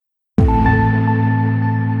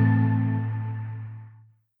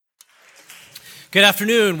Good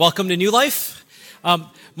afternoon. Welcome to New Life.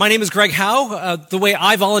 My name is Greg Howe. The way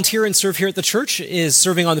I volunteer and serve here at the church is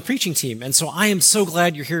serving on the preaching team. And so I am so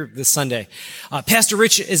glad you're here this Sunday. Pastor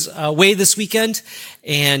Rich is away this weekend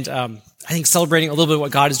and I think celebrating a little bit of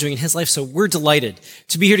what God is doing in his life. So we're delighted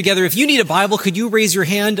to be here together. If you need a Bible, could you raise your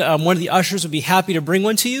hand? One of the ushers would be happy to bring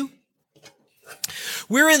one to you.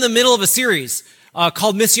 We're in the middle of a series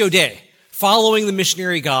called Missio Dei, Following the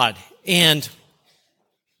Missionary God. And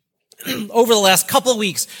over the last couple of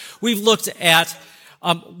weeks, we've looked at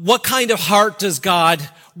what kind of heart does God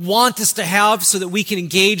want us to have so that we can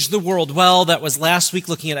engage the world well. That was last week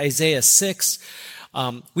looking at Isaiah 6.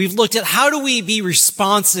 We've looked at how do we be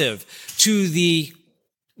responsive to the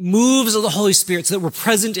moves of the Holy Spirit so that we're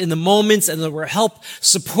present in the moments and that we're help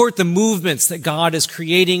support the movements that God is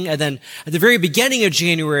creating. And then at the very beginning of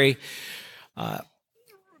January,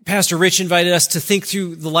 Pastor Rich invited us to think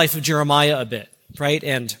through the life of Jeremiah a bit, right?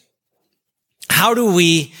 And how do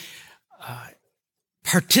we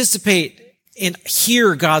participate and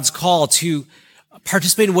hear God's call to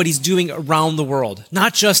participate in what he's doing around the world,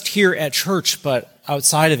 not just here at church, but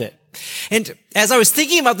outside of it. And as I was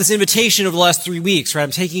thinking about this invitation over the last 3 weeks, right,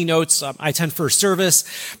 I'm taking notes, I attend first service,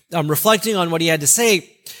 I'm reflecting on what he had to say.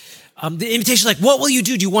 The invitation, like, what will you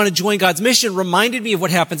do? Do you want to join God's mission? Reminded me of what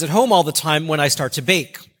happens at home all the time when I start to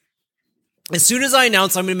bake. As soon as I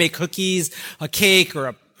announce I'm going to make cookies, a cake,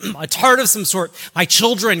 or a tart of some sort, my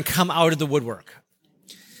children come out of the woodwork.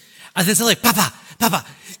 And they're like, Papa,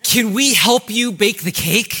 can we help you bake the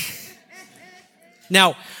cake?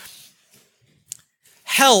 Now,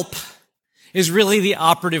 help is really the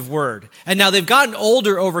operative word. And now they've gotten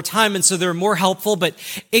older over time, and so they're more helpful, but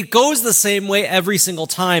it goes the same way every single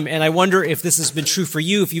time. And I wonder if this has been true for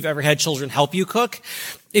you, if you've ever had children help you cook.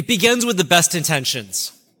 It begins with the best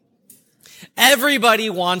intentions. Everybody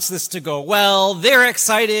wants this to go well. They're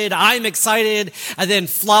excited. I'm excited. And then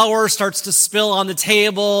flour starts to spill on the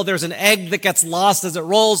table. There's an egg that gets lost as it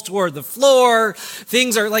rolls toward the floor.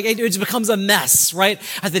 Things are like, it becomes a mess, right?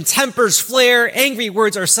 And then tempers flare. Angry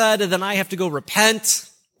words are said. And then I have to go repent.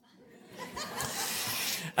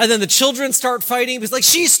 And then the children start fighting. It's like,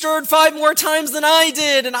 she stirred 5 more times than I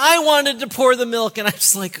did. And I wanted to pour the milk. And I'm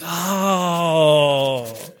just like,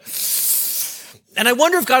 oh. And I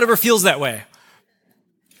wonder if God ever feels that way,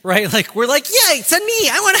 right? Like, we're like, yeah, send me,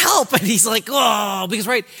 I want to help. And he's like, oh, because,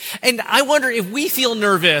 right? And I wonder if we feel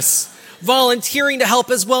nervous volunteering to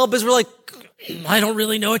help as well, because we're like, I don't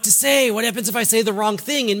really know what to say. What happens if I say the wrong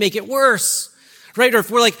thing and make it worse, right? Or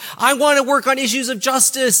if we're like, I want to work on issues of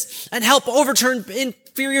justice and help overturn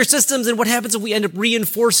inferior systems. And what happens if we end up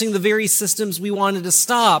reinforcing the very systems we wanted to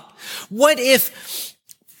stop? What if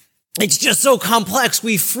it's just so complex,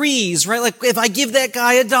 we freeze, right? Like, if I give that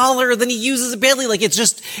guy $1, then he uses it badly. Like,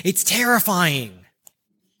 it's terrifying.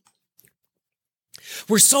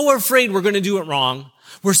 We're so afraid we're going to do it wrong.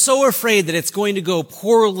 We're so afraid that it's going to go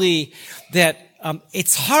poorly that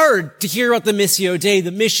it's hard to hear about the Missio Dei, the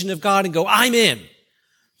mission of God, and go, I'm in.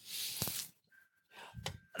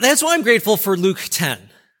 That's why I'm grateful for Luke 10.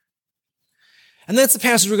 And that's the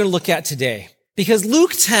passage we're going to look at today. Because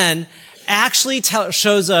Luke 10 actually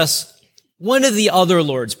shows us one of the other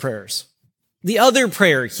Lord's prayers, the other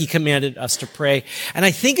prayer he commanded us to pray. And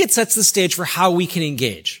I think it sets the stage for how we can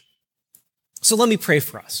engage. So let me pray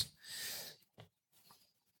for us.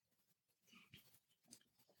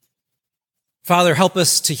 Father, help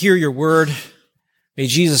us to hear your word. May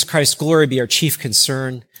Jesus Christ's glory be our chief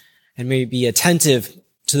concern, and may we be attentive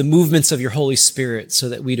to the movements of your Holy Spirit so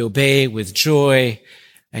that we'd obey with joy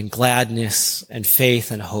and gladness and faith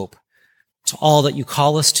and hope to all that you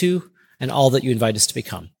call us to and all that you invite us to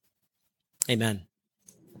become. Amen.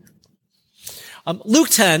 Luke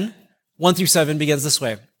 10, 1-7 begins this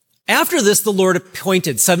way. After this, the Lord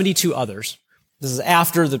appointed 72 others. This is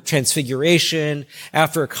after the transfiguration,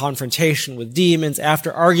 after a confrontation with demons,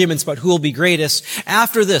 after arguments about who will be greatest.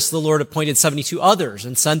 After this, the Lord appointed 72 others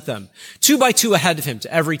and sent them 2 by 2 ahead of him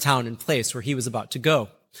to every town and place where he was about to go.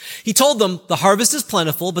 He told them, the harvest is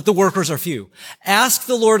plentiful, but the workers are few. Ask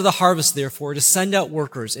the Lord of the harvest, therefore, to send out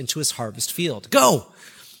workers into his harvest field. Go!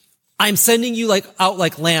 I am sending you out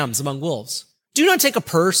like lambs among wolves. Do not take a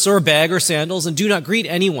purse or a bag or sandals, and do not greet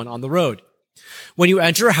anyone on the road. When you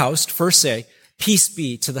enter a house, first say, peace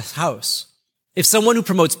be to the house. If someone who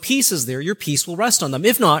promotes peace is there, your peace will rest on them.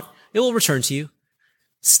 If not, it will return to you.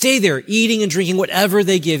 Stay there, eating and drinking whatever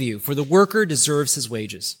they give you, for the worker deserves his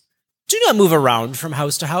wages. Do not move around from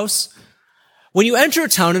house to house. When you enter a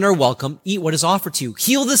town and are welcome, eat what is offered to you.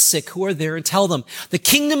 Heal the sick who are there and tell them, the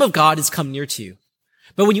kingdom of God has come near to you.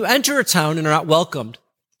 But when you enter a town and are not welcomed,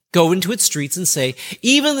 Go into its streets and say,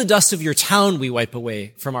 even the dust of your town we wipe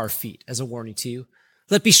away from our feet as a warning to you.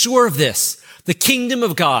 Let be sure of this. The kingdom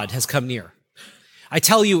of God has come near. I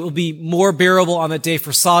tell you, it will be more bearable on that day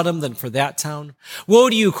for Sodom than for that town. Woe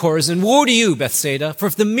to you, Chorazin! Woe to you, Bethsaida! For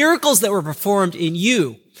if the miracles that were performed in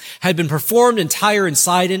you had been performed in Tyre and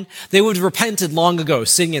Sidon, they would have repented long ago,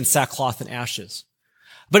 sitting in sackcloth and ashes.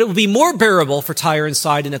 But it will be more bearable for Tyre and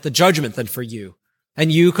Sidon at the judgment than for you.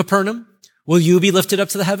 And you, Capernaum, will you be lifted up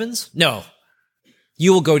to the heavens? No.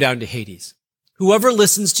 You will go down to Hades. Whoever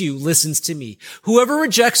listens to you listens to me. Whoever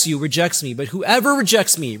rejects you rejects me, but whoever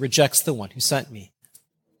rejects me rejects the one who sent me.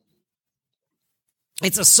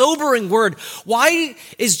 It's a sobering word. Why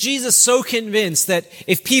is Jesus so convinced that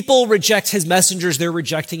if people reject his messengers, they're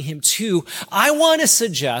rejecting him too? I want to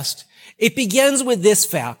suggest it begins with this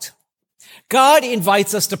fact. God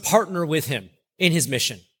invites us to partner with him in his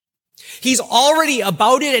mission. He's already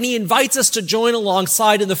about it, and he invites us to join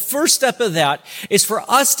alongside. And the first step of that is for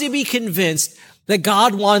us to be convinced that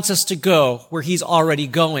God wants us to go where he's already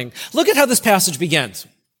going. Look at how this passage begins.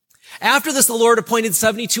 After this, the Lord appointed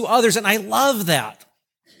 72 others, and I love that.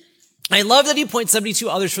 I love that he appoints 72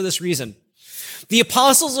 others for this reason. The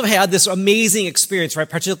apostles have had this amazing experience, right?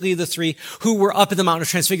 Particularly the three who were up at the Mountain of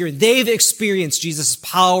Transfiguration. They've experienced Jesus'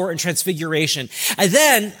 power and transfiguration. And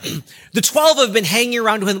then the 12 have been hanging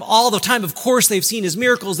around with him all the time. Of course, they've seen his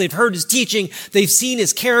miracles. They've heard his teaching. They've seen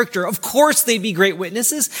his character. Of course, they'd be great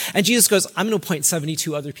witnesses. And Jesus goes, I'm going to appoint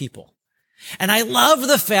 72 other people. And I love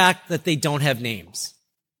the fact that they don't have names.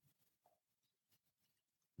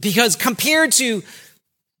 Because compared to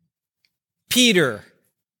Peter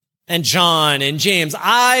and John and James,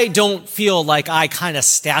 I don't feel like I kind of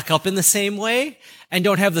stack up in the same way and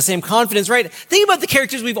don't have the same confidence, right? Think about the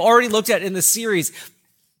characters we've already looked at in this series.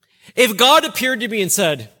 If God appeared to me and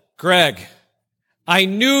said, Greg, I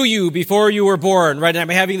knew you before you were born, right? And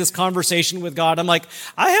I'm having this conversation with God. I'm like,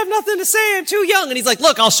 I have nothing to say. I'm too young. And he's like,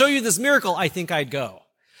 look, I'll show you this miracle. I think I'd go,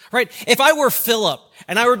 right? If I were Philip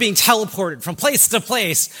and I were being teleported from place to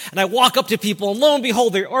place and I walk up to people and lo and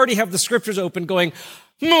behold, they already have the scriptures open going,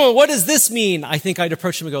 what does this mean? I think I'd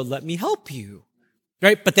approach them and go, let me help you.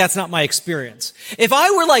 Right? But that's not my experience. If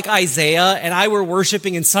I were like Isaiah and I were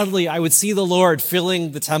worshiping and suddenly I would see the Lord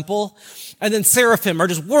filling the temple and then seraphim are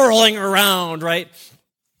just whirling around, right?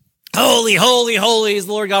 Holy, holy, holy is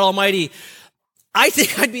the Lord God Almighty. I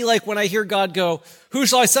think I'd be like when I hear God go, who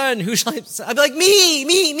shall I send? Who shall I send? I'd be like,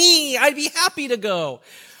 me. I'd be happy to go.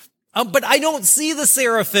 But I don't see the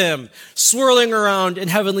seraphim swirling around in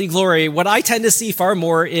heavenly glory. What I tend to see far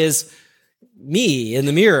more is me in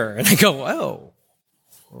the mirror. And I go, oh,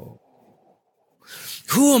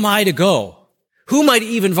 who am I to go? Who might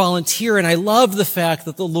even volunteer? And I love the fact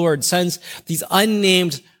that the Lord sends these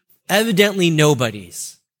unnamed, evidently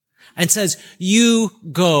nobodies and says, you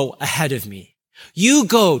go ahead of me. You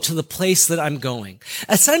go to the place that I'm going.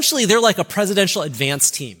 Essentially, they're like a presidential advance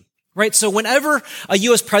team. Right? So whenever a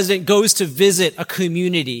U.S. president goes to visit a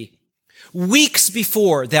community, weeks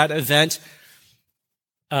before that event,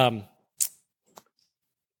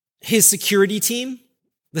 his security team,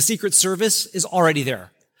 the Secret Service, is already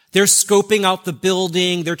there. They're scoping out the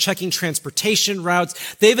building. They're checking transportation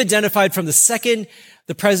routes. They've identified from the second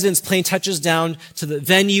the president's plane touches down to the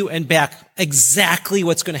venue and back exactly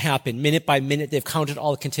what's going to happen. Minute by minute, they've counted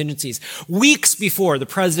all the contingencies. Weeks before the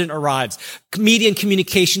president arrives, media and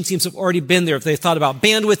communication teams have already been there. If they've thought about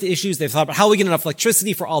bandwidth issues, they've thought about how we get enough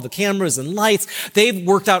electricity for all the cameras and lights. They've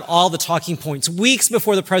worked out all the talking points. Weeks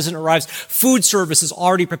before the president arrives, food service is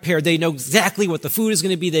already prepared. They know exactly what the food is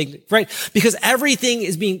going to be, right? Because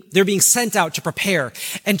everything they're being sent out to prepare.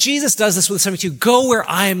 And Jesus does this with the 72. Go where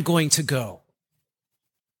I am going to go.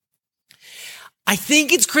 I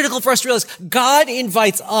think it's critical for us to realize God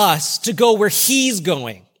invites us to go where he's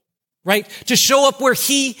going, right? To show up where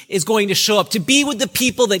he is going to show up, to be with the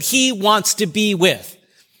people that he wants to be with.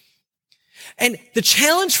 And the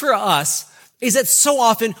challenge for us is that so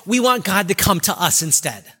often we want God to come to us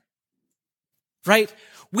instead, right?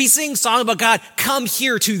 We sing a song about God, come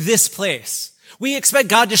here to this place. We expect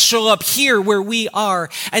God to show up here where we are.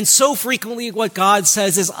 And so frequently what God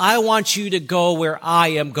says is, I want you to go where I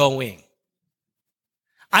am going.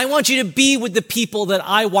 I want you to be with the people that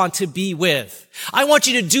I want to be with. I want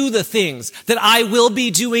you to do the things that I will be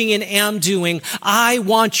doing and am doing. I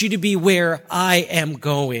want you to be where I am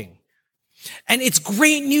going. And it's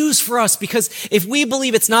great news for us because if we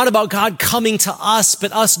believe it's not about God coming to us,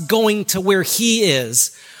 but us going to where he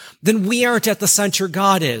is, then we aren't at the center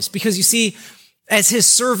God is. Because you see, as his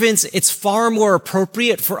servants, it's far more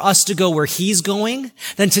appropriate for us to go where he's going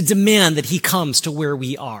than to demand that he comes to where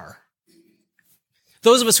we are.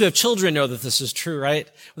 Those of us who have children know that this is true, right?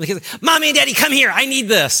 When the kids are like, Mommy and Daddy, come here. I need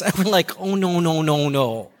this. And we're like, oh, no, no, no,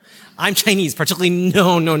 no. I'm Chinese, particularly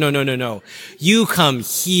no, no, no, no, no, no. You come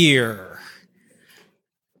here.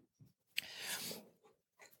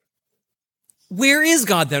 Where is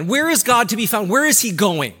God then? Where is God to be found? Where is he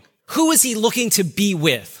going? Who is he looking to be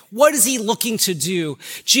with? What is he looking to do?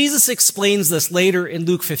 Jesus explains this later in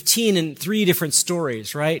Luke 15 in 3 different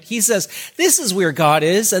stories, right? He says, this is where God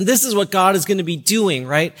is, and this is what God is going to be doing,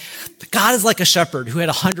 right? God is like a shepherd who had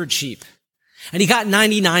 100 sheep. And he got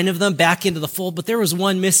 99 of them back into the fold, but there was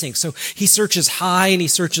one missing. So he searches high and he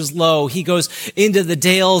searches low. He goes into the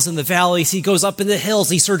dales and the valleys. He goes up in the hills.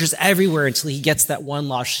 He searches everywhere until he gets that one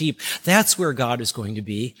lost sheep. That's where God is going to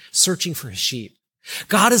be, searching for his sheep.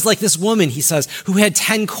 God is like this woman, he says, who had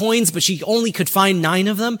 10 coins, but she only could find 9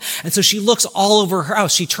 of them. And so she looks all over her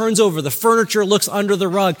house. She turns over the furniture, looks under the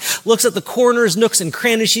rug, looks at the corners, nooks, and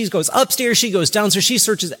crannies. She goes upstairs, she goes downstairs. She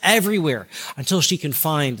searches everywhere until she can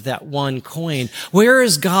find that one coin. Where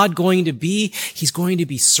is God going to be? He's going to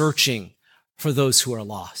be searching for those who are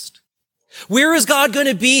lost. Where is God going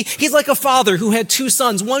to be? He's like a father who had 2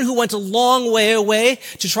 sons, one who went a long way away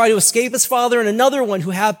to try to escape his father, and another one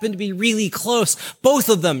who happened to be really close. Both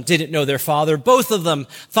of them didn't know their father. Both of them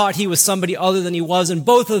thought he was somebody other than he was, and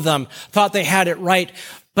both of them thought they had it right.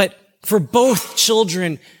 But for both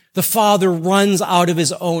children, the father runs out of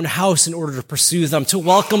his own house in order to pursue them, to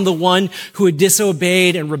welcome the one who had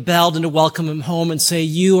disobeyed and rebelled, and to welcome him home and say,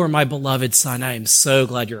 you are my beloved son. I am so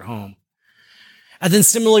glad you're home. And then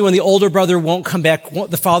similarly, when the older brother won't come back,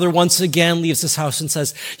 the father once again leaves his house and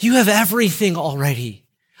says, you have everything already.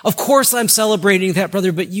 Of course I'm celebrating that,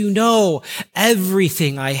 brother, but you know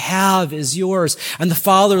everything I have is yours. And the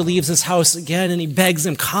father leaves his house again and he begs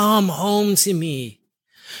him, come home to me.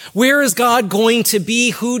 Where is God going to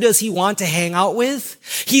be? Who does he want to hang out with?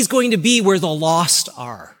 He's going to be where the lost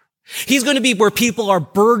are. He's going to be where people are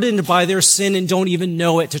burdened by their sin and don't even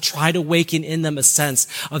know it, to try to awaken in them a sense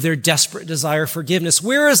of their desperate desire for forgiveness.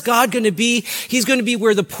 Where is God going to be? He's going to be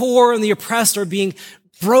where the poor and the oppressed are being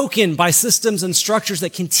broken by systems and structures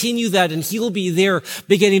that continue that, and he'll be there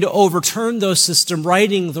beginning to overturn those systems,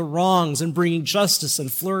 righting the wrongs and bringing justice and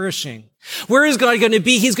flourishing. Where is God going to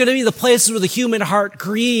be? He's going to be the places where the human heart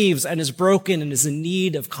grieves and is broken and is in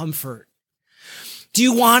need of comfort. Do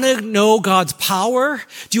you want to know God's power?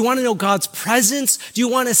 Do you want to know God's presence? Do you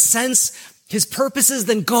want to sense his purposes?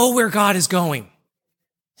 Then go where God is going.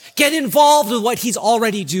 Get involved with what he's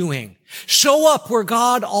already doing. Show up where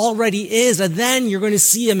God already is, and then you're going to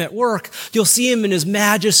see him at work. You'll see him in his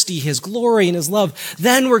majesty, his glory, and his love.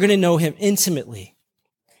 Then we're going to know him intimately.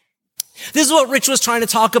 This is what Rich was trying to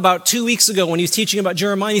talk about 2 weeks ago when he was teaching about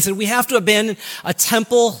Jeremiah. He said, we have to abandon a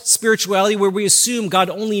temple spirituality where we assume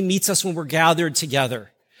God only meets us when we're gathered together.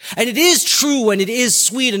 And it is true and it is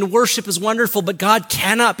sweet and worship is wonderful, but God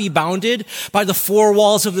cannot be bounded by the 4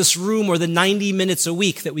 walls of this room or the 90 minutes a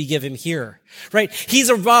week that we give him here, right? He's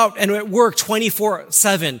about and at work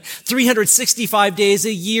 24/7, 365 days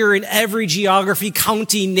a year in every geography,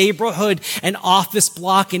 county, neighborhood, and office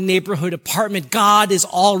block and neighborhood apartment. God is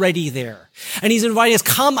already there. And he's inviting us,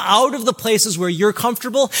 come out of the places where you're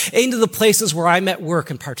comfortable into the places where I'm at work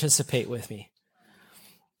and participate with me.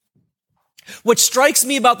 What strikes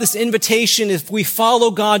me about this invitation, if we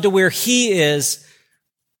follow God to where he is,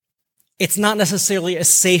 it's not necessarily a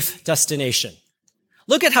safe destination.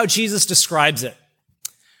 Look at how Jesus describes it.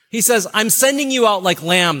 He says, I'm sending you out like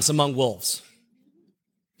lambs among wolves.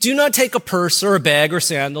 Do not take a purse or a bag or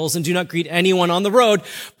sandals, and do not greet anyone on the road,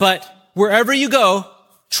 but wherever you go,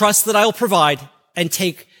 trust that I will provide and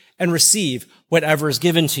take and receive whatever is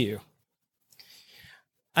given to you.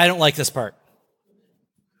 I don't like this part.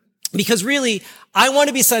 Because really, I want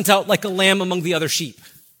to be sent out like a lamb among the other sheep,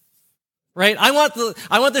 right? I want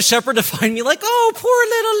the shepherd to find me like, oh,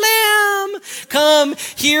 poor little lamb. Come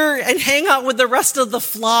here and hang out with the rest of the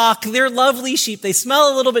flock. They're lovely sheep. They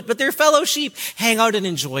smell a little bit, but they're fellow sheep. Hang out and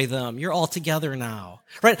enjoy them. You're all together now,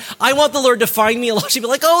 right? I want the Lord to find me a lost sheep.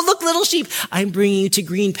 Like, oh, look, little sheep. I'm bringing you to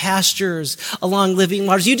green pastures along living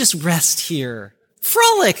waters. You just rest here.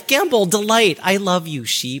 Frolic, gamble, delight. I love you,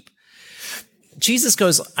 sheep. Jesus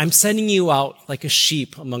goes, I'm sending you out like a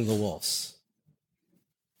sheep among the wolves.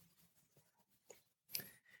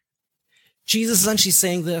 Jesus is essentially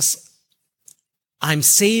saying this, I'm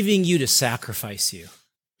saving you to sacrifice you.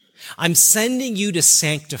 I'm sending you to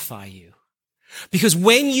sanctify you. Because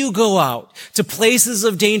when you go out to places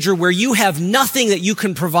of danger where you have nothing that you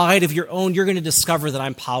can provide of your own, you're going to discover that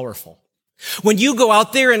I'm powerful. When you go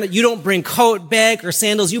out there and you don't bring coat, bag, or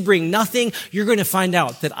sandals, you bring nothing, you're going to find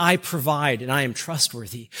out that I provide and I am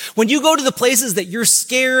trustworthy. When you go to the places that you're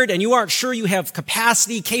scared and you aren't sure you have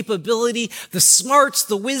capacity, capability, the smarts,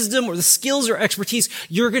 the wisdom, or the skills or expertise,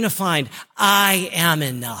 you're going to find I am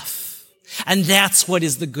enough. And that's what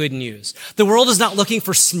is the good news. The world is not looking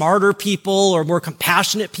for smarter people or more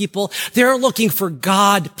compassionate people. They're looking for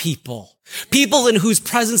God people. People in whose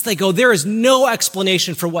presence they go, there is no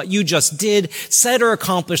explanation for what you just did, said, or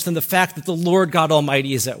accomplished than the fact that the Lord God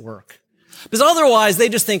Almighty is at work. Because otherwise, they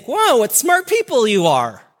just think, wow, what smart people you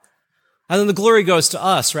are. And then the glory goes to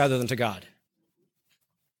us rather than to God.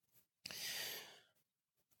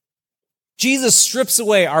 Jesus strips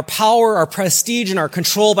away our power, our prestige, and our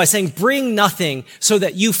control by saying, bring nothing so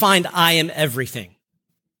that you find I am everything.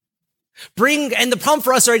 And the problem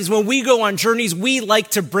for us, right, is when we go on journeys, we like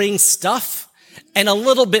to bring stuff and a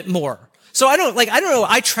little bit more. So I don't know,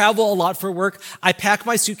 I travel a lot for work. I pack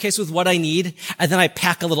my suitcase with what I need, and then I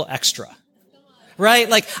pack a little extra. Right?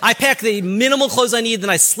 Like, I pack the minimal clothes I need, then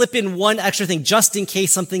I slip in one extra thing just in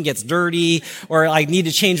case something gets dirty or I need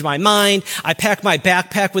to change my mind. I pack my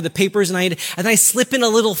backpack with the papers and then I slip in a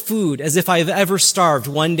little food as if I've ever starved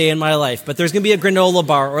one day in my life. But there's going to be a granola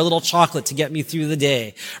bar or a little chocolate to get me through the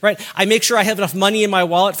day. Right? I make sure I have enough money in my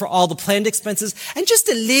wallet for all the planned expenses and just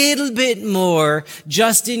a little bit more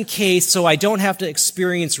just in case so I don't have to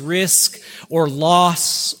experience risk or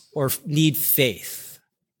loss or need faith.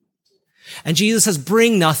 And Jesus says,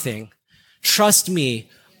 bring nothing. Trust me,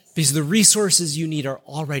 because the resources you need are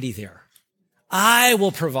already there. I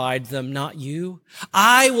will provide them, not you.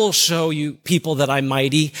 I will show you people that I'm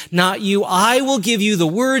mighty, not you. I will give you the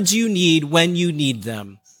words you need when you need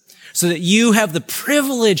them, so that you have the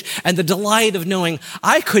privilege and the delight of knowing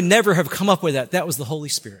I could never have come up with that. That was the Holy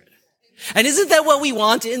Spirit. And isn't that what we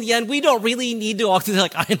want in the end? We don't really need to walk through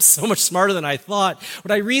like, I am so much smarter than I thought.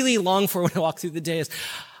 What I really long for when I walk through the day is,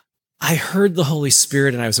 I heard the Holy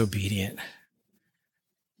Spirit and I was obedient.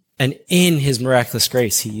 And in his miraculous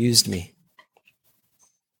grace, he used me.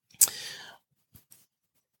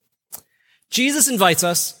 Jesus invites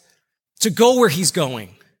us to go where he's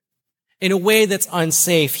going in a way that's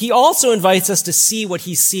unsafe. He also invites us to see what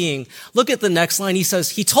he's seeing. Look at the next line. He says,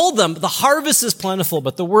 he told them, the harvest is plentiful,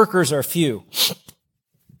 but the workers are few.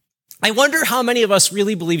 I wonder how many of us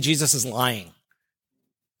really believe Jesus is lying.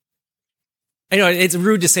 I know it's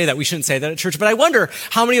rude to say that. We shouldn't say that at church, but I wonder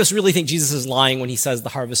how many of us really think Jesus is lying when he says the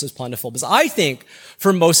harvest is plentiful. Because I think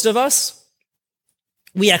for most of us,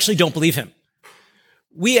 we actually don't believe him.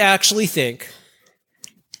 We actually think,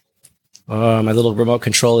 oh, my little remote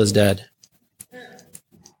control is dead.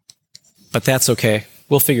 But that's okay.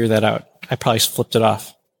 We'll figure that out. I probably flipped it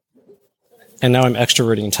off. And now I'm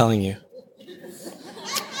extroverting and telling you.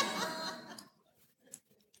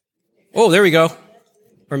 Oh, there we go.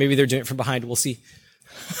 Or maybe they're doing it from behind. We'll see.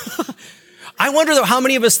 I wonder, though, how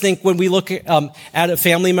many of us think when we look at a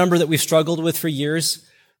family member that we've struggled with for years,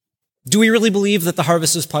 do we really believe that the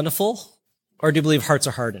harvest is plentiful? Or do you believe hearts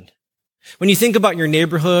are hardened? When you think about your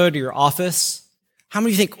neighborhood or your office, how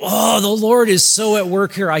many of you think, oh, the Lord is so at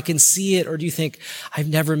work here, I can see it? Or do you think, I've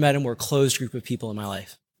never met a more closed group of people in my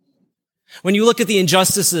life? When you look at the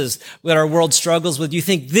injustices that our world struggles with, do you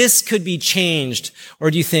think this could be changed? Or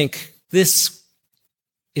do you think this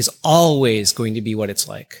is always going to be what it's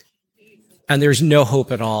like, and there's no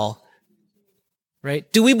hope at all, right?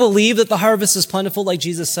 Do we believe that the harvest is plentiful like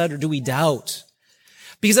Jesus said, or do we doubt?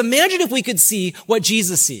 Because imagine if we could see what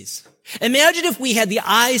Jesus sees. Imagine if we had the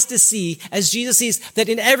eyes to see, as Jesus sees, that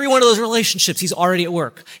in every one of those relationships, he's already at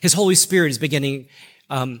work. His Holy Spirit is beginning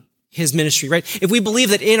his ministry, right? If we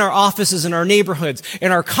believe that in our offices, in our neighborhoods,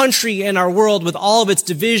 in our country, in our world, with all of its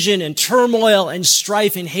division and turmoil and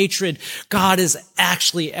strife and hatred, God is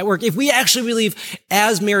actually at work. If we actually believe,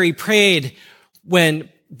 as Mary prayed when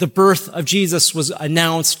the birth of Jesus was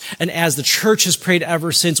announced, and as the church has prayed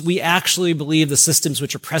ever since, we actually believe the systems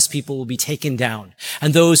which oppress people will be taken down,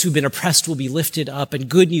 and those who've been oppressed will be lifted up, and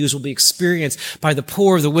good news will be experienced by the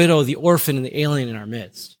poor, the widow, the orphan, and the alien in our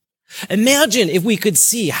midst. Imagine if we could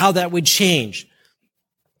see how that would change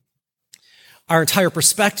our entire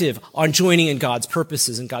perspective on joining in God's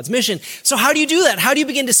purposes and God's mission. So how do you do that? How do you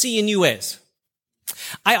begin to see in new ways?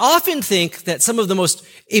 I often think that some of the most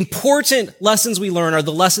important lessons we learn are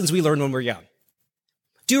the lessons we learn when we're young.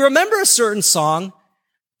 Do you remember a certain song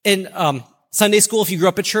in Sunday school if you grew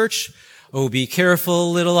up at church? Oh, be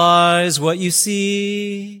careful, little eyes, what you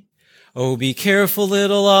see. Oh, be careful,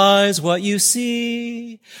 little eyes, what you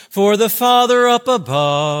see. For the Father up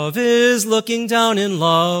above is looking down in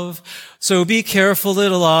love So be careful,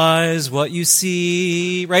 little eyes, what you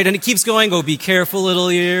see, right? And it keeps going. Oh, be careful, little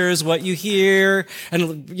ears, what you hear.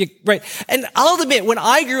 Right. And I'll admit, when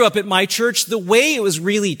I grew up at my church, the way it was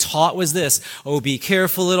really taught was this. Oh, be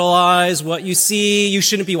careful, little eyes, what you see. You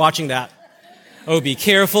shouldn't be watching that. Oh, be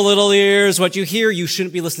careful, little ears, what you hear. You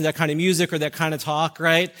shouldn't be listening to that kind of music or that kind of talk,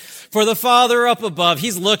 right? For the Father up above,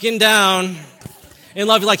 he's looking down in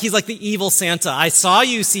love, like he's like the evil Santa. I saw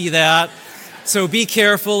you see that. So be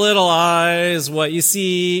careful, little eyes, what you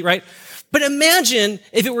see, right? But imagine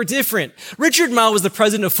if it were different. Richard Mouw was the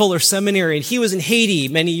president of Fuller Seminary, and he was in Haiti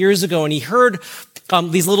many years ago, and he heard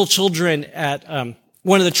these little children at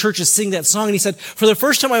one of the churches sing that song, and he said, for the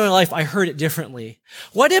first time in my life, I heard it differently.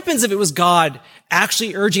 What happens if it was God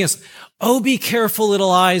actually urging us, oh, be careful,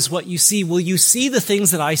 little eyes, what you see? Will you see the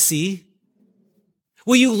things that I see?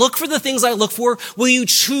 Will you look for the things I look for? Will you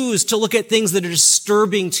choose to look at things that are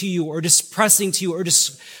disturbing to you or depressing to you or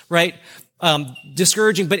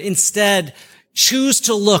discouraging, but instead choose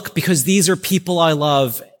to look because these are people I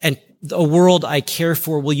love and a world I care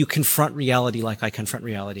for? Will you confront reality like I confront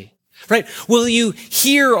reality? Right? Will you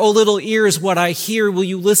hear, O little ears, what I hear? Will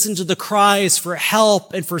you listen to the cries for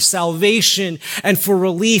help and for salvation and for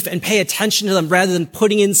relief and pay attention to them rather than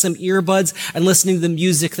putting in some earbuds and listening to the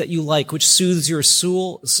music that you like, which soothes your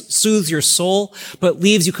soul, but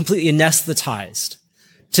leaves you completely anesthetized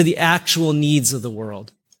to the actual needs of the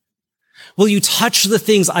world? Will you touch the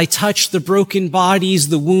things I touch, the broken bodies,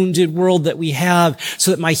 the wounded world that we have, so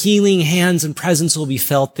that my healing hands and presence will be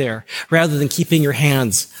felt there, rather than keeping your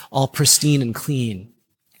hands all pristine and clean?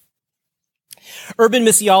 Urban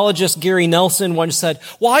missiologist Gary Nelson once said,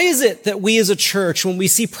 why is it that we as a church, when we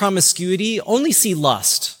see promiscuity, only see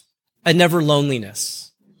lust and never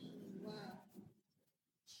loneliness?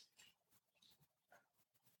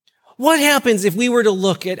 What happens if we were to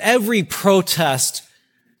look at every protest,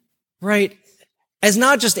 right, as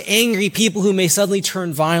not just angry people who may suddenly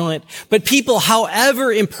turn violent, but people,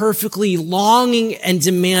 however imperfectly, longing and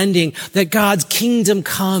demanding that God's kingdom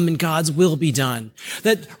come and God's will be done.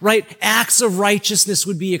 That, right, acts of righteousness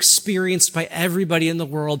would be experienced by everybody in the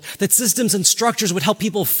world. That systems and structures would help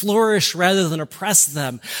people flourish rather than oppress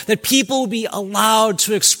them. That people would be allowed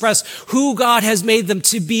to express who God has made them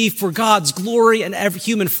to be for God's glory and every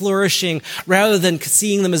human flourishing, rather than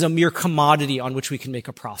seeing them as a mere commodity on which we can make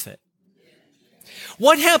a profit.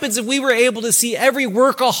 What happens if we were able to see every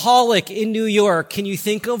workaholic in New York? Can you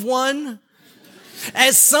think of one?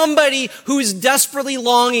 As somebody who's desperately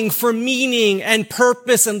longing for meaning and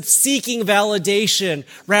purpose and seeking validation,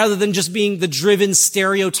 rather than just being the driven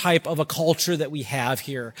stereotype of a culture that we have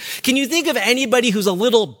here. Can you think of anybody who's a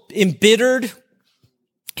little embittered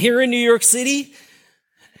here in New York City?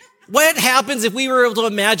 What happens if we were able to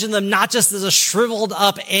imagine them not just as a shriveled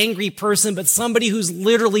up, angry person, but somebody who's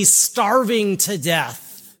literally starving to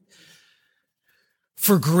death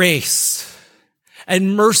for grace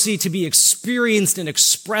and mercy to be experienced and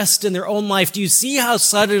expressed in their own life? Do you see how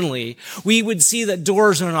suddenly we would see that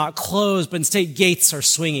doors are not closed, but instead gates are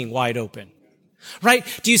swinging wide open? Right?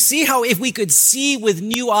 Do you see how if we could see with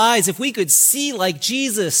new eyes, if we could see like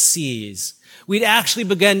Jesus sees, we'd actually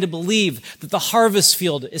begin to believe that the harvest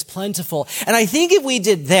field is plentiful? And I think if we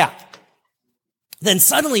did that, then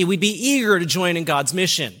suddenly we'd be eager to join in God's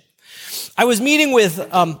mission. I was meeting with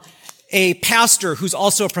a pastor who's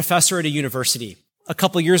also a professor at a university a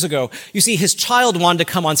couple years ago. You see, his child wanted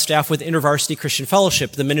to come on staff with InterVarsity Christian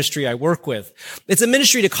Fellowship, the ministry I work with. It's a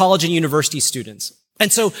ministry to college and university students.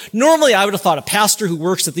 And so normally I would have thought a pastor who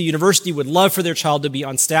works at the university would love for their child to be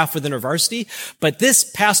on staff with InterVarsity, but this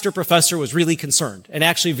pastor professor was really concerned and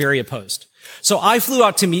actually very opposed. So I flew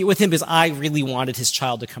out to meet with him because I really wanted his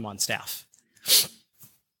child to come on staff.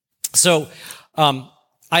 So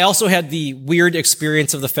I also had the weird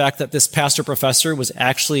experience of the fact that this pastor professor was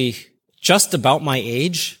actually just about my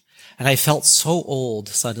age, and I felt so old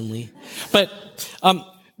suddenly. But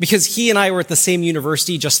because he and I were at the same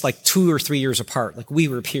university, just like 2 or 3 years apart. Like we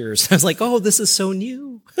were peers. I was like, oh, this is so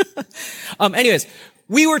new. Anyways,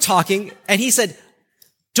 we were talking and he said,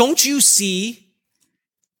 don't you see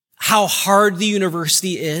how hard the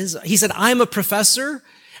university is? He said, I'm a professor.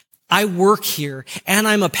 I work here and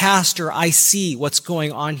I'm a pastor. I see what's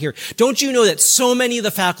going on here. Don't you know that so many of the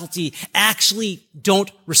faculty actually don't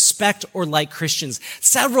respect or like Christians?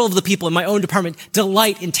 Several of the people in my own department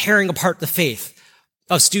delight in tearing apart the faith.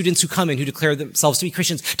 of students who come in who declare themselves to be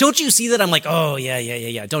Christians. Don't you see that? I'm like, oh, yeah.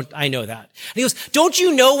 I know that. And he goes, don't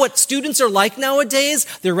you know what students are like nowadays?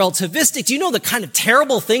 They're relativistic. Do you know the kind of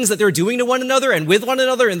terrible things that they're doing to one another and with one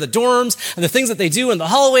another in the dorms and the things that they do in the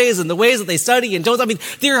hallways and the ways that they study and don't? I mean,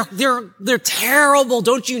 they're terrible.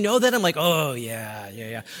 Don't you know that? I'm like, oh,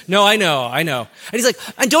 yeah. No, I know. And he's like,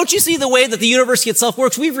 and don't you see the way that the university itself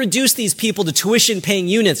works? We've reduced these people to tuition paying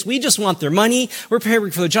units. We just want their money. We're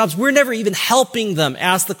preparing for their jobs. We're never even helping them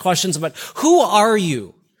ask the questions about who are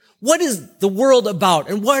you? What is the world about?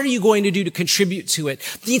 And what are you going to do to contribute to it?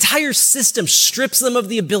 The entire system strips them of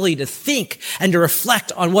the ability to think and to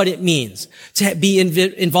reflect on what it means to be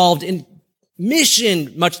involved in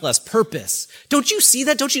mission, much less purpose. Don't you see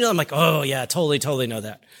that? Don't you know? I'm like, oh yeah, totally know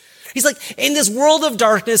that. He's like, in this world of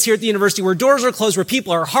darkness here at the university where doors are closed, where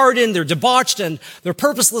people are hardened, they're debauched, and they're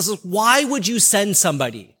purposeless, why would you send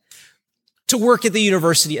somebody to work at the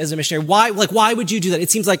university as a missionary? Why would you do that? It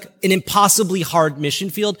seems like an impossibly hard mission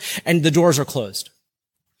field and the doors are closed.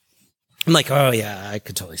 I'm like, oh yeah, I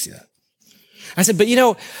could totally see that. I said, but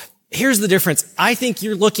here's the difference. I think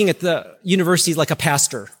you're looking at the university like a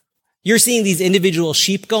pastor. You're seeing these individual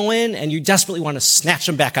sheep go in and you desperately want to snatch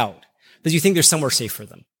them back out because you think there's somewhere safe for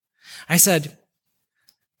them. I said,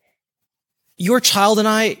 your child and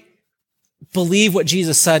I believe what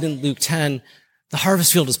Jesus said in Luke 10, the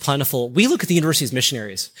harvest field is plentiful. We look at the university as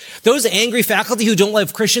missionaries. Those angry faculty who don't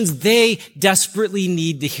love Christians, they desperately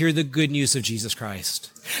need to hear the good news of Jesus Christ.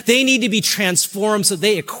 They need to be transformed so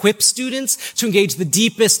they equip students to engage the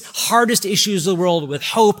deepest, hardest issues of the world with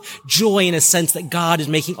hope, joy, and a sense that God is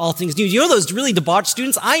making all things new. You know those really debauched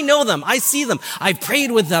students? I know them. I see them. I've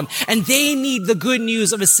prayed with them. And they need the good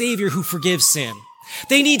news of a Savior who forgives sin.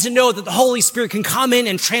 They need to know that the Holy Spirit can come in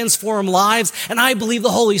and transform lives, and I believe the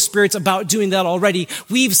Holy Spirit's about doing that already.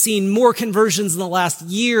 We've seen more conversions in the last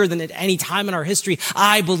year than at any time in our history.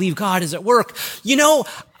 I believe God is at work.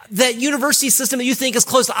 That university system that you think is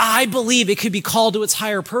closed, I believe it could be called to its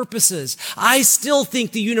higher purposes. I still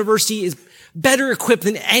think the university is better equipped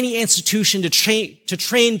than any institution to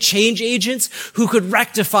train change agents who could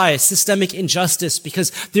rectify a systemic injustice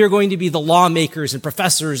because they're going to be the lawmakers and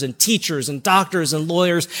professors and teachers and doctors and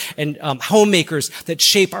lawyers and homemakers that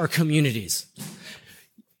shape our communities.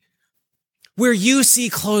 Where you see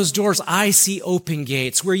closed doors, I see open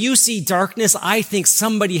gates. Where you see darkness, I think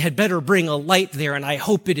somebody had better bring a light there, and I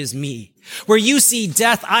hope it is me. Where you see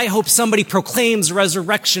death, I hope somebody proclaims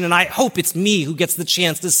resurrection, and I hope it's me who gets the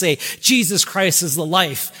chance to say, Jesus Christ is the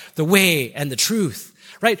life, the way, and the truth.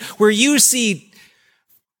 Right? Where you see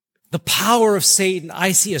the power of Satan,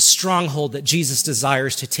 I see a stronghold that Jesus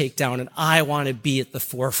desires to take down, and I want to be at the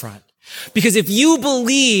forefront. Because if you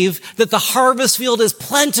believe that the harvest field is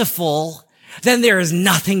plentiful, then there is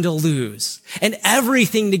nothing to lose and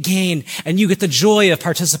everything to gain, and you get the joy of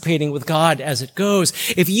participating with God as it goes.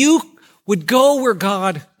 If you would go where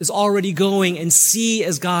God is already going and see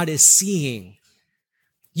as God is seeing,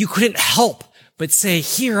 you couldn't help but say,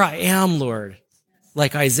 here I am, Lord,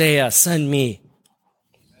 like Isaiah, send me.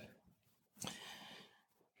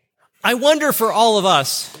 I wonder for all of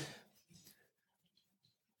us,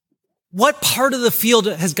 what part of the field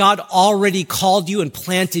has God already called you and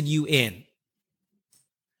planted you in?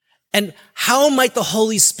 And how might the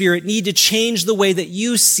Holy Spirit need to change the way that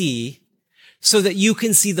you see so that you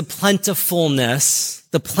can see the plentifulness,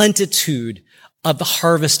 the plenitude of the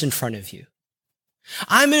harvest in front of you?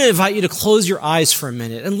 I'm going to invite you to close your eyes for a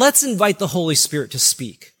minute and let's invite the Holy Spirit to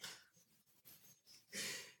speak.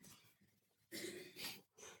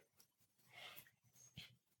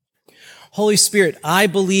 Holy Spirit, I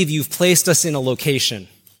believe you've placed us in a location.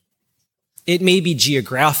 It may be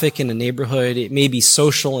geographic in a neighborhood. It may be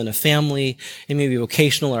social in a family. It may be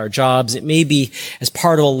vocational in our jobs. It may be as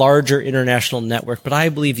part of a larger international network, but I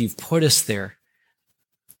believe you've put us there.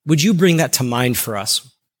 Would you bring that to mind for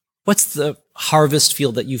us? What's the harvest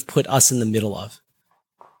field that you've put us in the middle of?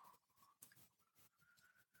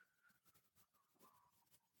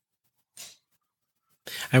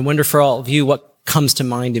 I wonder for all of you what comes to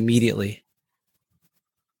mind immediately.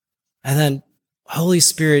 And then, Holy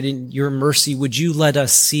Spirit, in your mercy, would you let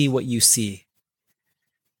us see what you see?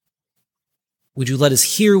 Would you let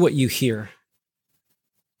us hear what you hear?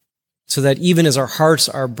 So that even as our hearts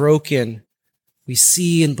are broken, we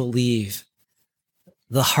see and believe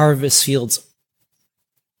the harvest fields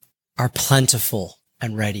are plentiful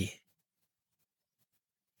and ready.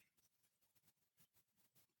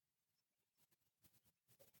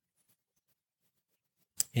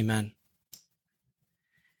 Amen.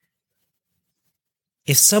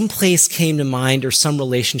 If some place came to mind or some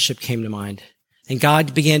relationship came to mind, And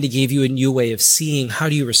God began to give you a new way of seeing. How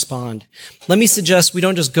do you respond? Let me suggest we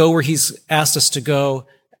don't just go where he's asked us to go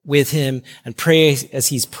with him and pray as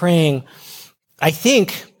he's praying. I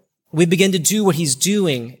think we begin to do what he's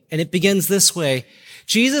doing, and it begins this way.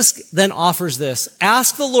 Jesus then offers this: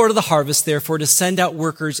 ask the Lord of the harvest, therefore, to send out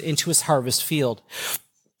workers into his harvest field.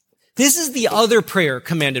 This is the other prayer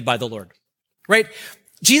commanded by the Lord, right?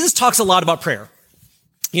 Jesus talks a lot about prayer.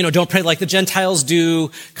 Don't pray like the Gentiles do,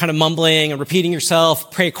 kind of mumbling and repeating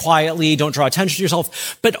yourself. Pray quietly. Don't draw attention to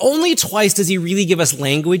yourself. But only twice does he really give us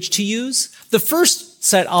language to use. The first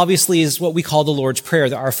set, obviously, is what we call the Lord's Prayer,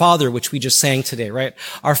 the Our Father, which we just sang today, right?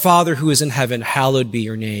 Our Father who is in heaven, hallowed be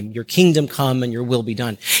your name. Your kingdom come and your will be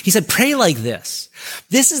done. He said, pray like this.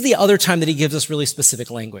 This is the other time that he gives us really specific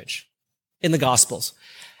language in the Gospels.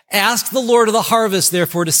 Ask the Lord of the harvest,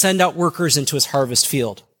 therefore, to send out workers into his harvest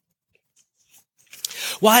field.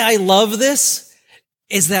 Why I love this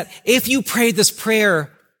is that if you prayed this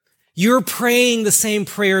prayer, you're praying the same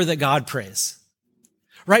prayer that God prays.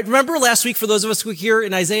 Right? Remember last week, for those of us who were here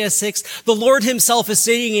in Isaiah 6, the Lord himself is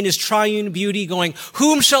sitting in his triune beauty going,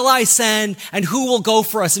 whom shall I send and who will go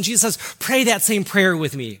for us? And Jesus says, pray that same prayer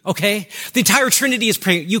with me. Okay? The entire Trinity is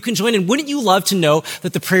praying. You can join in. Wouldn't you love to know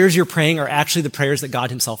that the prayers you're praying are actually the prayers that God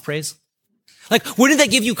himself prays? Like, wouldn't that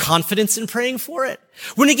give you confidence in praying for it?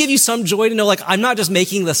 Wouldn't it give you some joy to know, like, I'm not just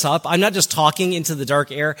making this up. I'm not just talking into the dark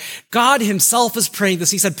air. God himself is praying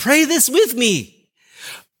this. He said, pray this with me.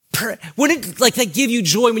 Wouldn't it, like, that give you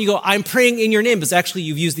joy when you go, I'm praying in your name? Because actually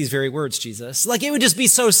you've used these very words, Jesus. Like, it would just be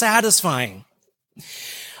so satisfying.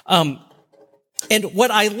 And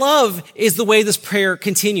what I love is the way this prayer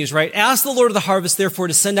continues, right? Ask the Lord of the harvest, therefore,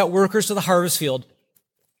 to send out workers to the harvest field.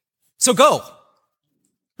 So go.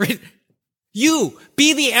 Right? You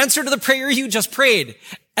be the answer to the prayer you just prayed.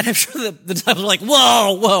 And I'm sure the disciples are like,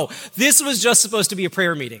 whoa, this was just supposed to be a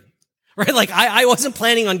prayer meeting, right? Like I wasn't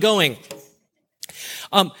planning on going.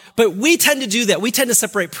 But we tend to do that. We tend to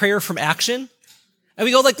separate prayer from action. And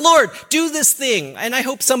we go like, Lord, do this thing. And I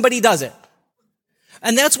hope somebody does it.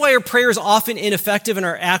 And that's why our prayer is often ineffective and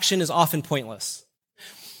our action is often pointless,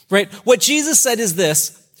 right? What Jesus said is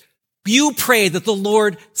this: you pray that the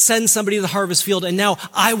Lord sends somebody to the harvest field, and now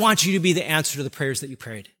I want you to be the answer to the prayers that you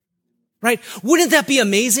prayed. Right? Wouldn't that be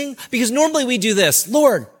amazing? Because normally we do this: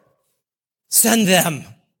 Lord, send them.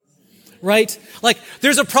 Right? Like,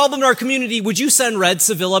 there's a problem in our community. Would you send Red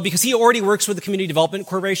Sevilla? Because he already works with the Community Development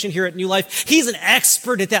Corporation here at New Life. He's an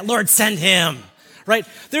expert at that. Lord, send him. Right?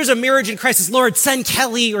 There's a marriage in crisis. Lord, send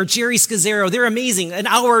Kelly or Jerry Scazzaro. They're amazing. An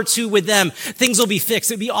hour or two with them, things will be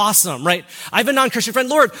fixed. It'd be awesome, right? I have a non-Christian friend.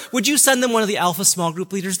 Lord, would you send them one of the Alpha small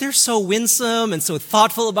group leaders? They're so winsome and so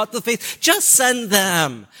thoughtful about the faith. Just send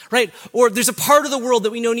them, right? Or there's a part of the world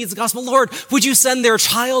that we know needs the gospel. Lord, would you send their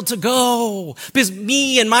child to go? Because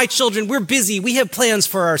me and my children, we're busy. We have plans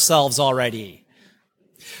for ourselves already.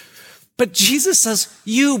 But Jesus says,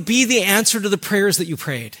 you be the answer to the prayers that you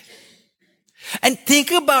prayed. And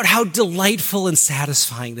think about how delightful and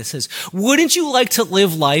satisfying this is. Wouldn't you like to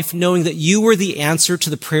live life knowing that you were the answer to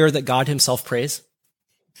the prayer that God himself prays?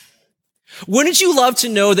 Wouldn't you love to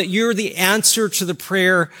know that you're the answer to the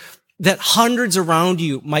prayer that hundreds around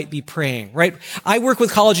you might be praying, right? I work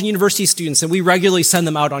with college and university students, and we regularly send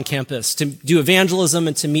them out on campus to do evangelism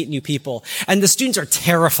and to meet new people. And the students are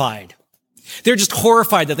terrified. They're just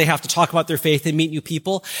horrified that they have to talk about their faith and meet new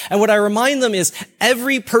people. And what I remind them is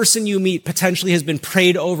every person you meet potentially has been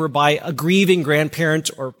prayed over by a grieving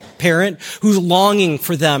grandparent or parent who's longing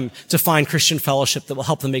for them to find Christian fellowship that will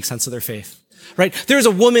help them make sense of their faith. Right? There's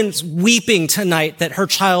a woman weeping tonight that her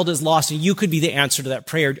child is lost, and you could be the answer to that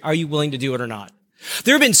prayer. Are you willing to do it or not?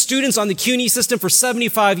 There have been students on the CUNY system for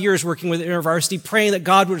 75 years working with InterVarsity, praying that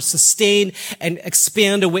God would sustain and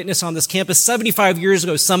expand a witness on this campus. 75 years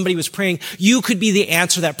ago, somebody was praying, you could be the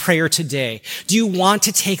answer to that prayer today. Do you want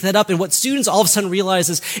to take that up? And what students all of a sudden realize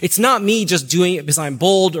is, it's not me just doing it because I'm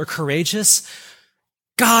bold or courageous.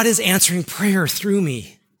 God is answering prayer through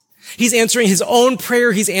me. He's answering his own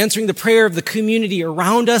prayer. He's answering the prayer of the community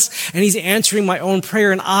around us, and he's answering my own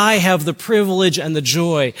prayer. And I have the privilege and the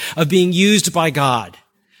joy of being used by God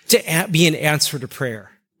to be an answer to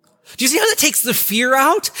prayer. Do you see how that takes the fear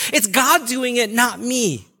out? It's God doing it, not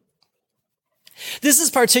me. This is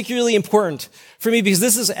particularly important for me because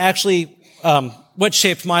this is actually what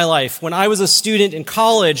shaped my life. When I was a student in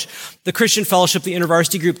college, the Christian Fellowship, the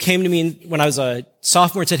InterVarsity group, came to me when I was a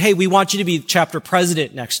sophomore and said, hey, we want you to be chapter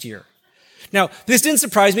president next year. Now, this didn't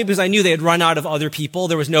surprise me because I knew they had run out of other people.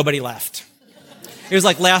 There was nobody left. It was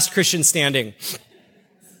like last Christian standing.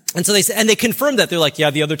 And so they confirmed that. They're like, yeah,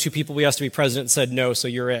 the other two people we asked to be president said no, so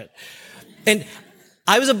you're it. And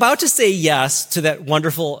I was about to say yes to that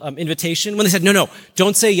wonderful invitation when they said, no,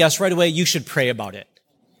 don't say yes right away. You should pray about it.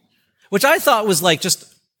 Which I thought was like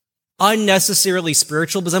just unnecessarily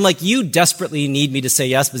spiritual, because I'm like, you desperately need me to say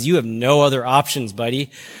yes because you have no other options,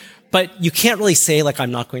 buddy. But you can't really say like,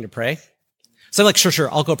 I'm not going to pray. So I'm like,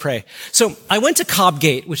 sure, I'll go pray. So I went to Cobb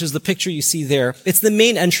Gate, which is the picture you see there. It's the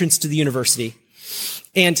main entrance to the university.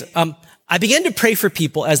 And I began to pray for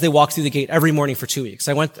people as they walked through the gate every morning for 2 weeks.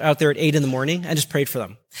 I went out there at 8 a.m. and just prayed for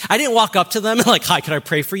them. I didn't walk up to them and like, hi, can I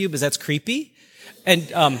pray for you? Because that's creepy. And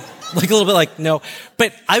like a little bit like, no.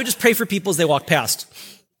 But I would just pray for people as they walked past.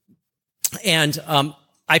 And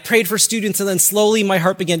I prayed for students, and then slowly my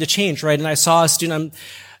heart began to change, right? And I saw a student,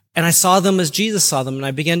 and I saw them as Jesus saw them, and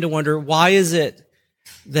I began to wonder, why is it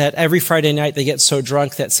that every Friday night they get so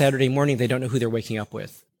drunk that Saturday morning they don't know who they're waking up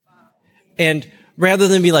with? And rather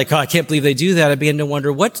than be like, oh, I can't believe they do that, I began to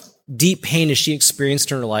wonder, what deep pain has she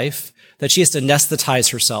experienced in her life that she has to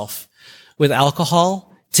anesthetize herself with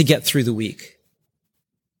alcohol to get through the week?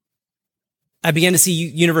 I began to see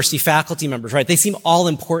university faculty members, right? They seem all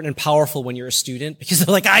important and powerful when you're a student because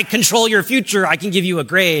they're like, I control your future. I can give you a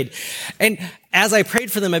grade. And as I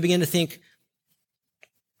prayed for them, I began to think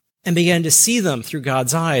and began to see them through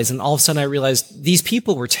God's eyes. And all of a sudden I realized these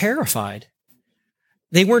people were terrified.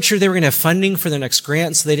 They weren't sure they were going to have funding for their next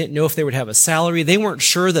grant, so they didn't know if they would have a salary. They weren't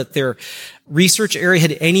sure that their research area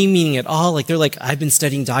had any meaning at all. Like, they're like, I've been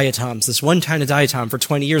studying diatoms, this one kind of diatom for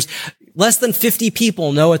 20 years. Less than 50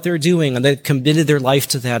 people know what they're doing, and they've committed their life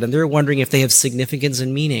to that, and they're wondering if they have significance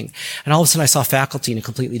and meaning. And all of a sudden, I saw faculty in a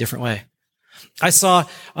completely different way. I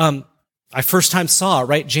first time saw,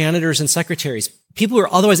 right, janitors and secretaries, people who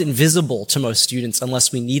are otherwise invisible to most students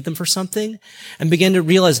unless we need them for something, and began to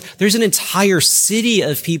realize there's an entire city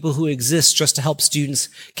of people who exist just to help students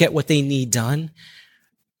get what they need done.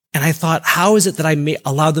 And I thought, how is it that I may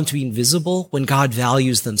allow them to be invisible when God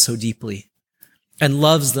values them so deeply and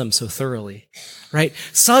loves them so thoroughly, right?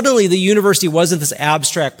 Suddenly, the university wasn't this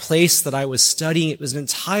abstract place that I was studying. It was an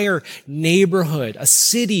entire neighborhood, a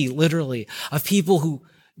city, literally, of people who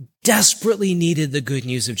desperately needed the good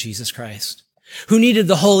news of Jesus Christ, who needed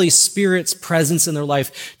the Holy Spirit's presence in their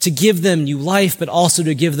life to give them new life, but also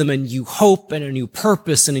to give them a new hope and a new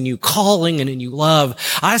purpose and a new calling and a new love.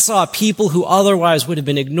 I saw people who otherwise would have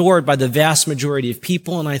been ignored by the vast majority of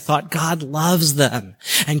people, and I thought, God loves them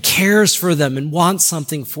and cares for them and wants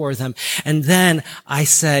something for them. And then I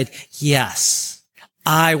said, yes,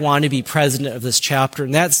 I want to be president of this chapter.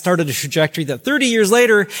 And that started a trajectory that 30 years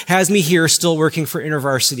later has me here still working for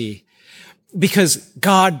InterVarsity, because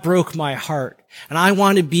God broke my heart. And I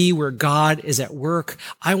want to be where God is at work.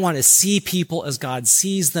 I want to see people as God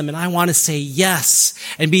sees them. And I want to say yes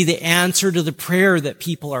and be the answer to the prayer that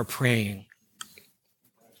people are praying.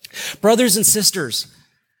 Brothers and sisters,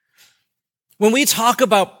 when we talk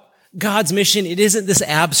about God's mission, it isn't this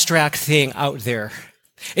abstract thing out there.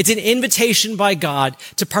 It's an invitation by God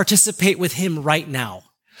to participate with Him right now.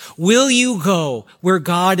 Will you go where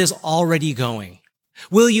God is already going?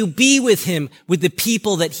 Will you be with Him, with the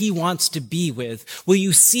people that He wants to be with? Will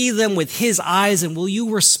you see them with His eyes, and will you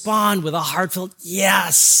respond with a heartfelt,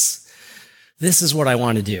 yes, this is what I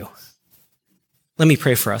want to do? Let me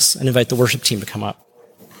pray for us and invite the worship team to come up.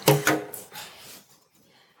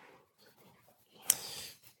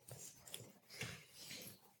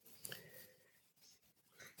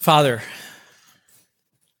 Father,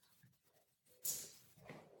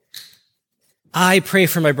 I pray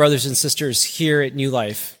for my brothers and sisters here at New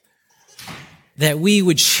Life that we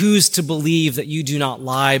would choose to believe that you do not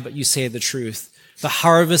lie, but you say the truth. The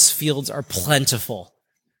harvest fields are plentiful,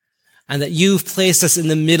 and that you've placed us in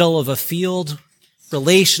the middle of a field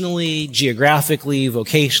relationally, geographically,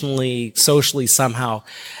 vocationally, socially, somehow,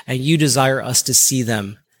 and you desire us to see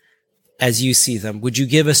them as you see them. Would you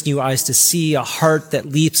give us new eyes to see, a heart that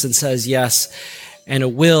leaps and says yes, and a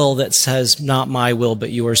will that says, not my will,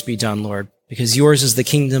 but yours be done, Lord. Because yours is the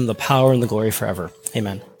kingdom, the power, and the glory forever.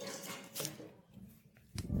 Amen.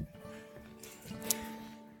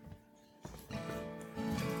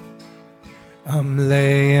 I'm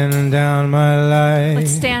laying down my life.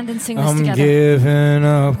 Let's stand and sing this together. I'm giving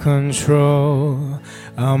up control.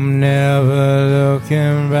 I'm never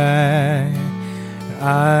looking back.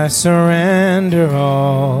 I surrender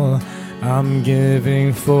all. I'm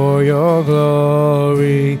giving for your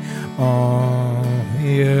glory on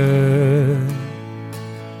the earth.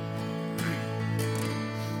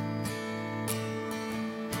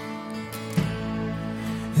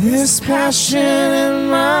 This passion in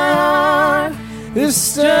my heart, this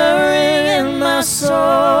stirring in my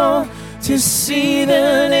soul, to see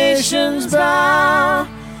the nations bow,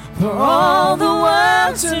 for all the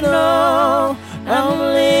world to know I'm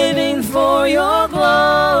living for your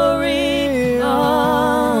glory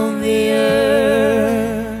on the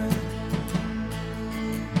earth.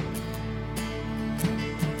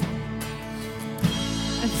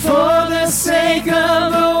 And for the sake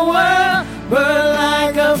of the world, burn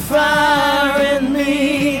like a fire in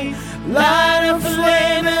me. Light a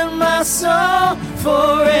flame in my soul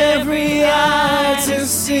for every eye to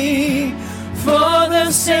see. For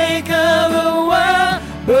the sake of the world,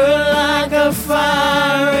 burn like a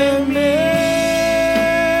fire in me.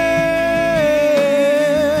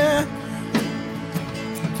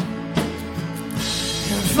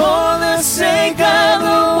 And for the sake of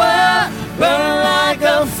the world, burn like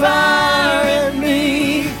a fire in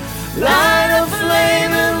me. Light a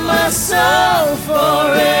flame in my soul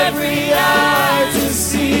for every eye to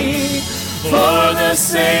see. For the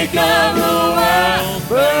sake of the world,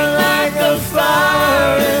 burn like a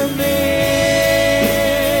fire in me.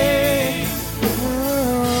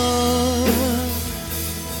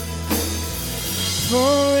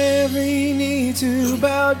 For every knee to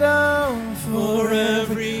bow down, for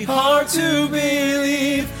every heart to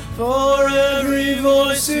believe, for every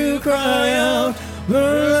voice to cry out,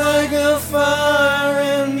 burn like a fire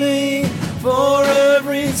in me. For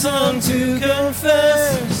every tongue to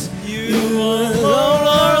confess, you alone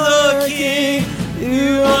are the King.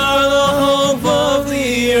 You are the hope of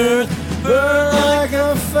the earth. Burn like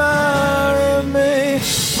a fire in me.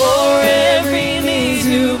 For every knee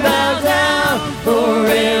to bow down, for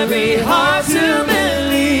every heart to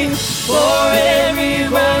believe, for every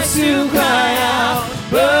voice to cry out,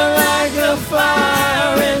 burn like a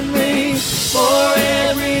fire in me. For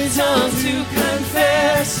every tongue to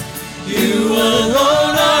confess, you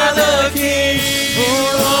alone are the King. You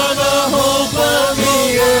are the hope of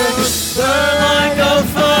the earth. Burn like a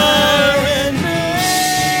fire in me.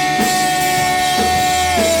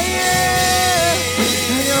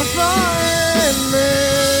 Like a fire in me.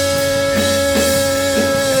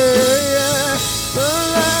 Burn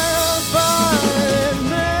like a fire in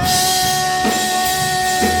me.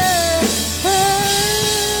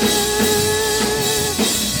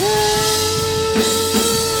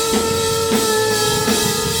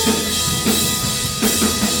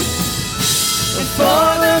 For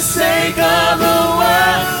the sake of the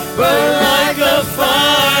world, burn like a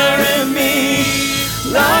fire in me.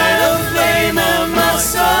 Light a flame in my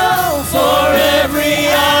soul for every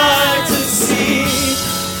eye to see.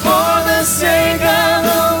 For the sake of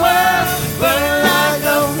the world, burn like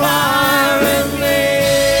a fire in me.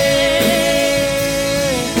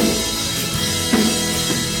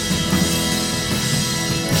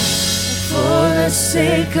 For the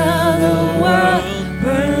sake of the world,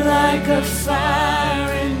 burn like a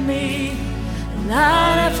fire in me.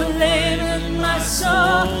 Light a flame in my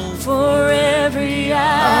soul for every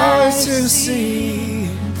eye to see.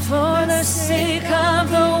 For the sake of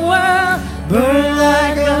the world, burn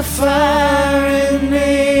like a fire in me.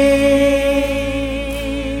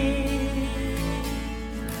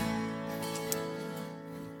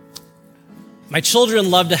 My children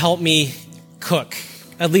love to help me cook,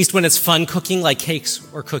 at least when it's fun cooking, like cakes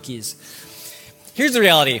or cookies. Here's the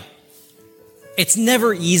reality. It's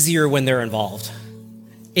never easier when they're involved.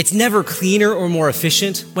 It's never cleaner or more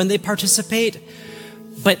efficient when they participate.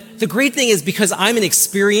 But the great thing is, because I'm an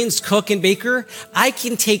experienced cook and baker, I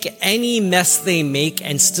can take any mess they make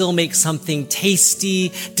and still make something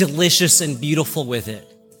tasty, delicious, and beautiful with it.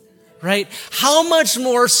 Right? How much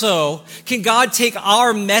more so can God take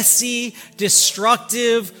our messy,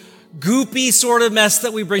 destructive, goopy sort of mess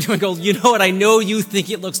that we bring to him and go, you know what, I know you think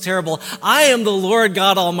it looks terrible. I am the Lord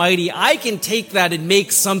God Almighty. I can take that and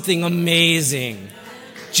make something amazing.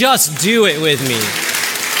 Just do it with me.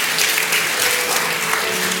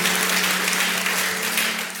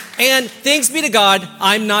 And thanks be to God,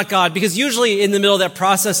 I'm not God, because usually in the middle of that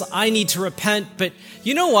process, I need to repent. But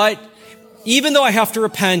you know what? Even though I have to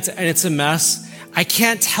repent and it's a mess, I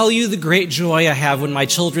can't tell you the great joy I have when my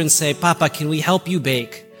children say, Papa, can we help you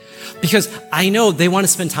bake? Because I know they want to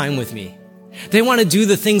spend time with me. They want to do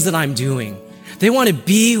the things that I'm doing. They want to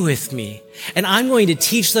be with me. And I'm going to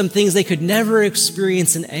teach them things they could never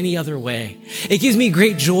experience in any other way. It gives me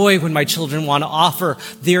great joy when my children want to offer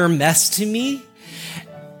their mess to me.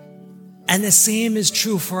 And the same is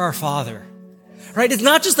true for our Father. Right? It's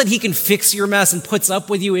not just that he can fix your mess and puts up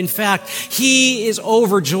with you. In fact, he is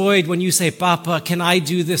overjoyed when you say, Papa, can I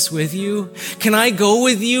do this with you? Can I go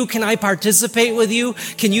with you? Can I participate with you?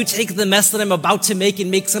 Can you take the mess that I'm about to make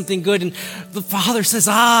and make something good? And the Father says,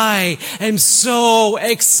 I am so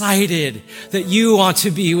excited that you want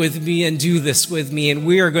to be with me and do this with me, and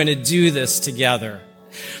we are going to do this together.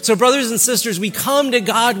 So brothers and sisters, we come to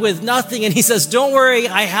God with nothing, and he says, don't worry,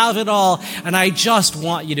 I have it all, and I just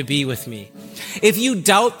want you to be with me. If you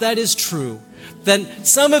doubt that is true, then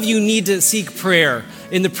some of you need to seek prayer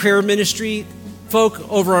in the prayer ministry folk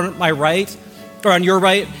over on my right, or on your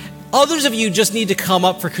right. Others of you just need to come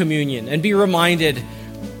up for communion and be reminded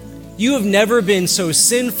you have never been so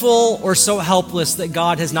sinful or so helpless that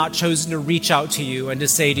God has not chosen to reach out to you and to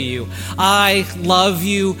say to you, I love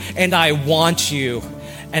you and I want you,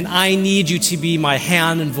 and I need you to be my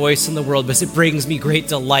hand and voice in the world because it brings me great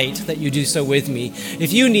delight that you do so with me.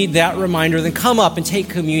 If you need that reminder, then come up and take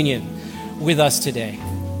communion with us today.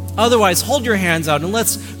 Otherwise, hold your hands out and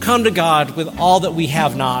let's come to God with all that we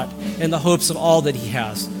have not in the hopes of all that he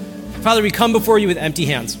has. Father, we come before you with empty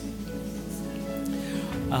hands.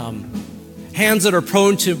 Hands that are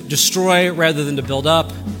prone to destroy rather than to build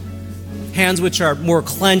up. Hands which are more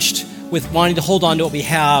clenched with wanting to hold on to what we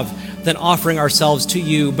have than offering ourselves to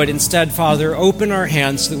you. But instead, Father, open our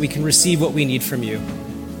hands so that we can receive what we need from you.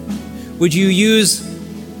 Would you use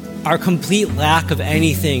our complete lack of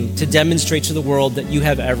anything to demonstrate to the world that you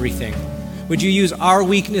have everything? Would you use our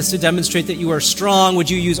weakness to demonstrate that you are strong? Would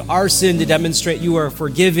you use our sin to demonstrate you are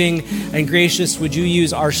forgiving and gracious? Would you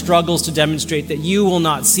use our struggles to demonstrate that you will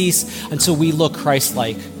not cease until we look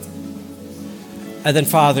Christ-like? And then,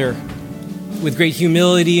 Father, with great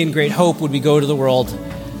humility and great hope, would we go to the world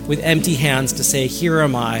with empty hands to say, here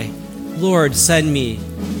am I. Lord, send me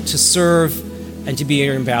to serve and to be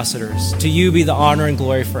your ambassadors. To you be the honor and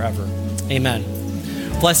glory forever. Amen.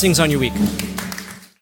 Blessings on your week.